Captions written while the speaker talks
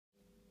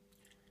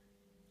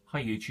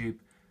Hi YouTube.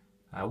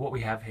 What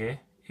we have here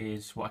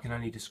is what I can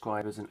only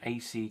describe as an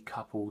AC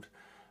coupled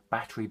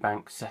battery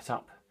bank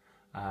setup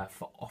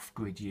for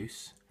off-grid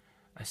use.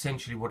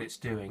 Essentially what it's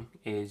doing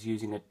is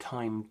using a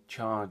timed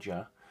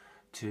charger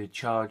to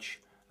charge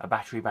a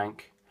battery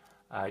bank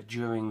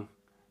during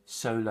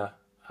solar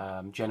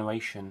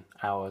generation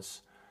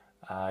hours.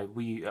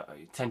 We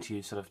tend to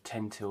use sort of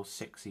 10 till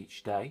 6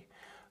 each day,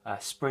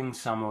 spring,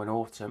 summer and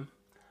autumn,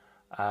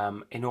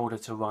 in order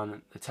to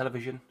run the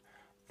television,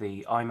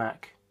 the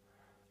iMac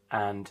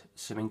and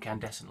some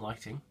incandescent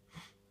lighting.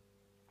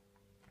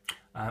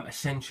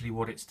 Essentially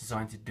what it's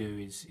designed to do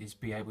is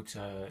be able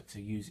to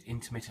use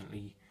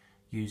intermittently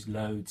use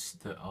loads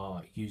that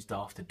are used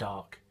after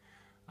dark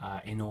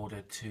in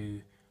order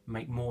to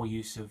make more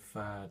use of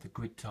the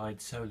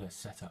grid-tied solar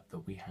setup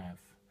that we have.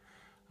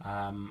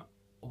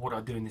 What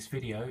I'll do in this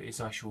video is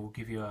I shall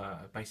give you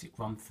a basic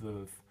run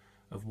through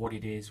of what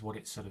it is, what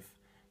it's sort of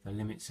the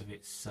limits of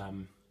its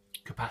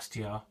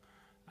capacity are,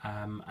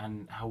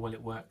 and how well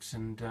it works,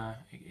 and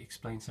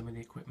explain some of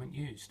the equipment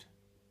used.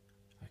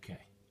 Okay.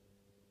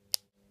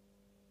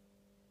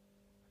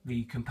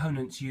 The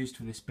components used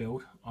for this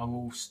build are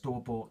all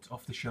store-bought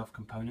off-the-shelf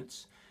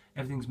components.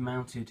 Everything's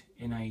mounted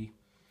in a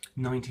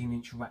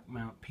 19-inch rack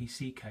mount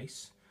PC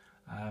case,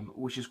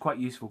 which is quite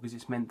useful because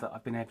it's meant that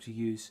I've been able to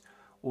use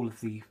all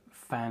of the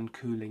fan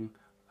cooling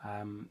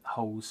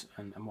holes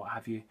and what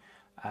have you.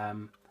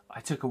 I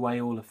took away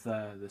all of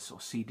the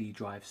sort of CD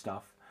drive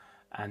stuff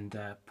and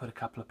put a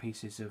couple of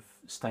pieces of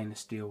stainless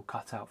steel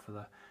cut out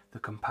for the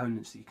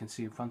components that you can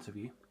see in front of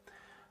you.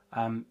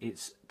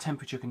 It's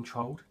temperature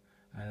controlled.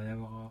 There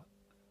are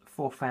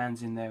 4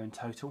 fans in there in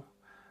total.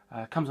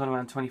 Comes on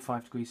around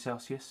 25 degrees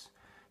Celsius.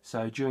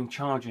 So during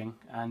charging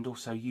and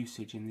also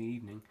usage in the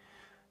evening,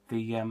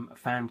 the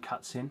fan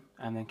cuts in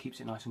and then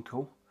keeps it nice and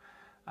cool.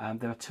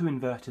 There are 2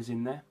 inverters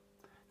in there.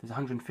 There's a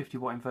 150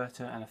 watt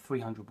inverter and a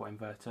 300 watt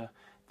inverter.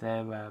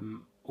 They're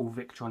all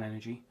Victron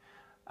energy.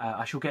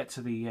 I shall get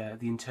to the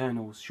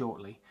internals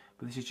shortly,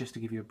 but this is just to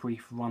give you a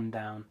brief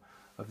rundown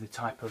of the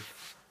type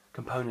of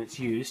components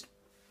used.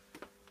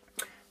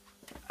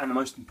 And the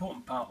most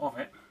important part of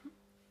it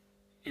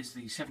is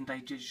the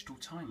 7-day digital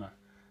timer.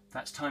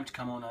 That's timed to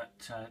come on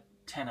at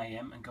 10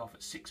 AM and go off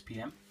at 6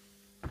 PM.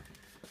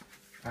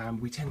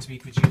 We tend to be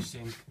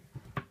producing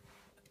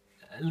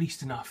at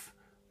least enough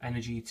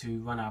energy to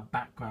run our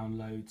background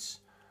loads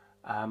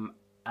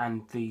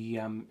and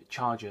the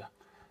charger,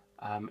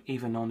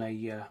 even on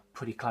a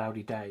pretty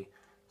cloudy day.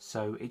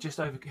 So it just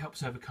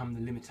helps overcome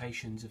the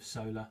limitations of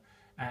solar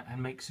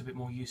and makes a bit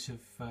more use of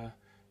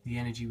the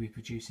energy we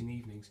produce in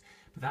evenings.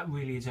 But that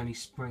really is only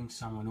spring,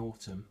 summer and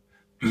autumn.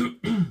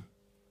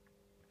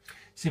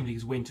 Simply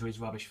because winter is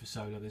rubbish for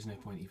solar. There's no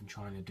point even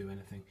trying to do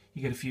anything.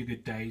 You get a few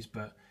good days,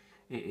 but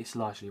it's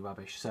largely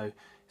rubbish. So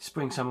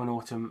spring, summer and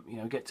autumn,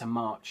 get to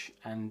March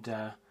and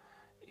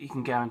you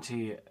can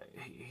guarantee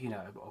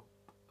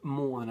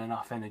more than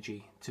enough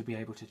energy to be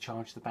able to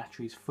charge the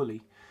batteries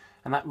fully.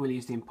 And that really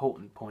is the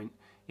important point,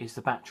 is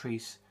the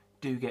batteries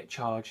do get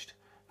charged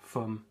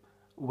from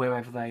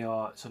wherever they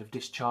are sort of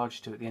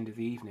discharged to at the end of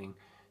the evening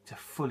to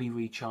fully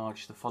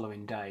recharge the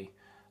following day.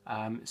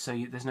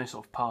 So there's no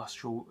sort of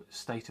pastoral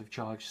state of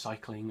charge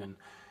cycling, and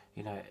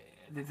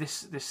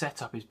this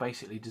setup is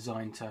basically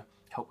designed to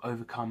help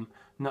overcome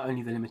not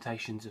only the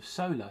limitations of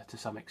solar to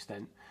some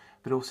extent,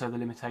 but also the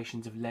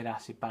limitations of lead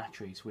acid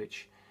batteries,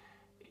 which,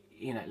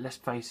 let's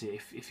face it,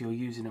 if you're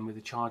using them with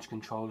a charge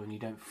controller and you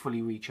don't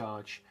fully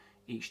recharge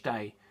each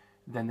day,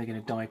 then they're going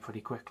to die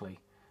pretty quickly.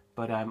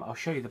 But I'll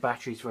show you the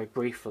batteries very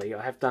briefly.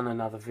 I have done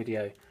another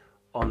video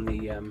on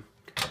the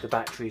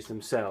batteries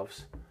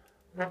themselves,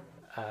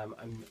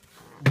 and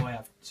why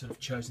I've sort of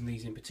chosen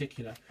these in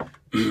particular.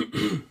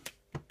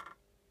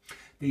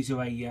 These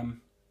are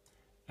an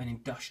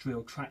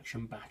industrial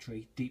traction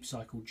battery, deep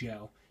cycle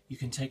gel. You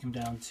can take them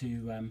down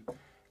to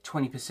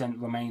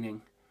 20%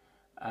 remaining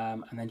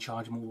and then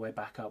charge them all the way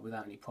back up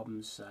without any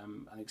problems,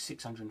 I think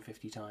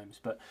 650 times.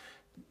 But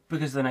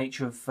because of the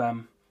nature of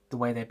the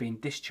way they're being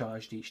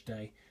discharged each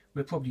day,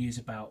 we'll probably use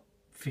about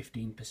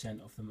 15%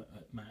 of them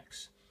at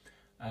max.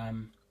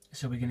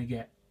 So we're going to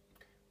get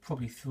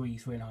probably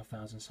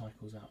 3,500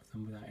 cycles out of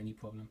them without any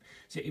problem.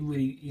 So it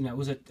really, it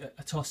was a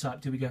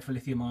toss-up. Do we go for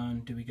lithium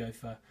ion? Do we go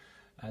for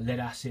lead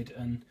acid?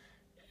 And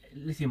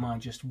lithium ion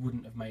just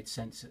wouldn't have made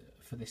sense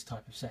for this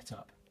type of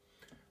setup.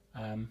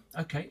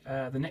 Okay,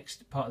 the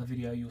next part of the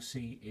video you'll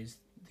see is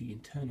the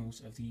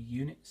internals of the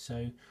unit,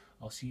 so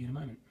I'll see you in a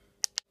moment.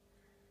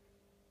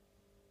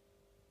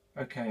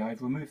 Okay,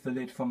 I've removed the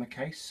lid from the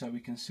case so we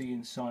can see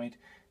inside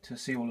to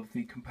see all of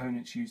the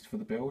components used for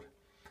the build.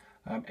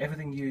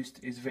 Everything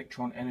used is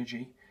Victron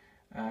energy,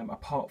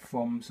 apart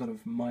from sort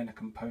of minor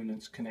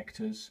components,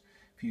 connectors,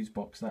 fuse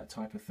box, that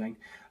type of thing.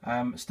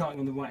 Starting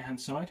on the right hand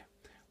side,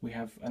 we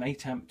have an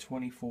 8 amp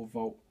 24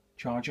 volt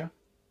charger.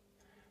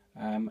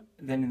 Then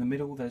in the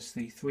middle there's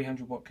the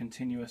 300 watt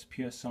continuous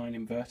pure sine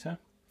inverter,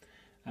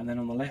 and then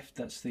on the left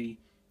that's the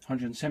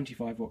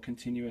 175 watt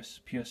continuous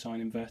pure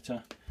sine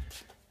inverter,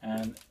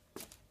 and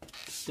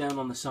down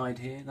on the side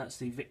here that's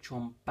the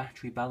Victron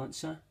battery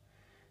balancer.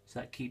 so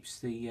that keeps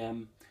the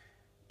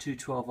two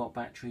 12-volt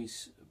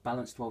batteries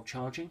balanced while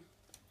charging.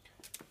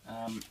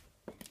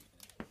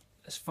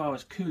 As far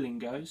as cooling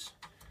goes,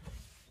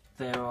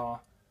 there are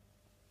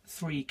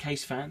 3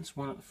 case fans,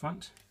 one at the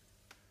front,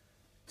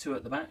 2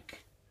 at the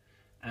back,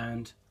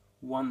 and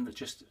one that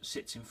just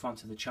sits in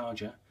front of the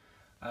charger.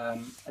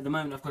 At the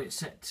moment I've got it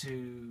set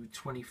to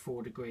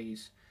 24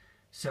 degrees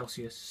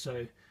Celsius,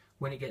 so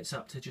when it gets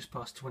up to just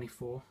past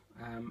 24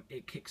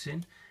 it kicks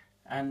in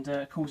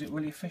and cools it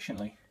really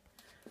efficiently.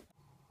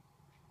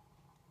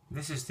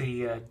 This is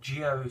the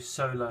Geo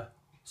solar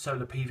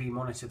PV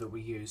monitor that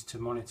we use to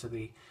monitor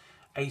the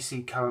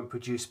AC current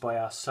produced by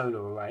our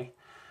solar array.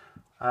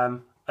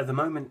 At the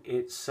moment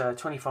it's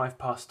 25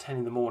 past 10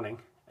 in the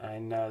morning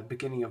in the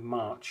beginning of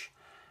March,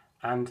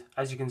 and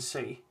as you can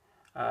see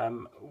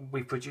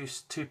we've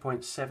produced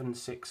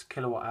 2.76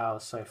 kilowatt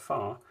hours so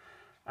far,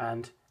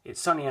 and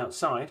it's sunny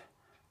outside,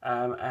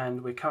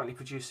 and we're currently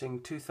producing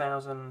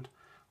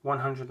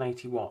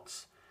 2,180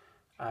 watts.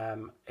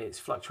 It's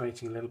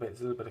fluctuating a little bit,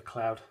 there's a little bit of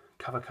cloud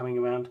cover coming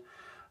around.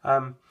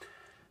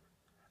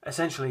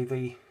 Essentially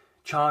the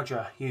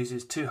charger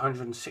uses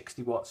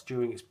 260 watts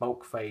during its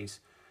bulk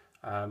phase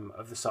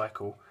of the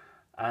cycle,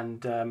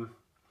 and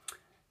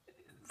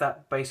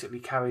that basically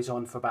carries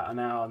on for about an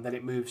hour, and then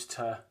it moves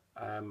to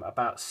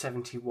about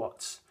 70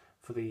 watts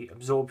for the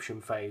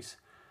absorption phase,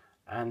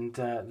 and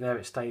there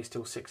it stays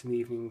till 6 in the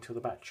evening until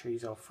the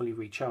batteries are fully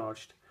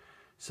recharged.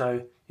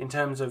 So in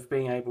terms of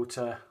being able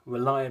to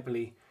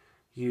reliably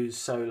use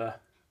solar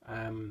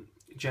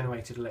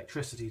generated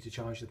electricity to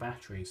charge the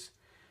batteries,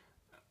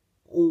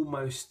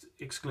 almost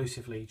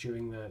exclusively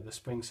during the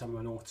spring, summer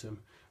and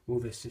autumn will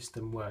this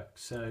system work.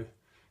 So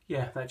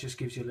yeah, that just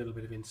gives you a little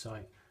bit of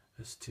insight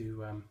as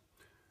to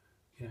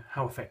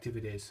how effective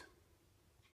it is.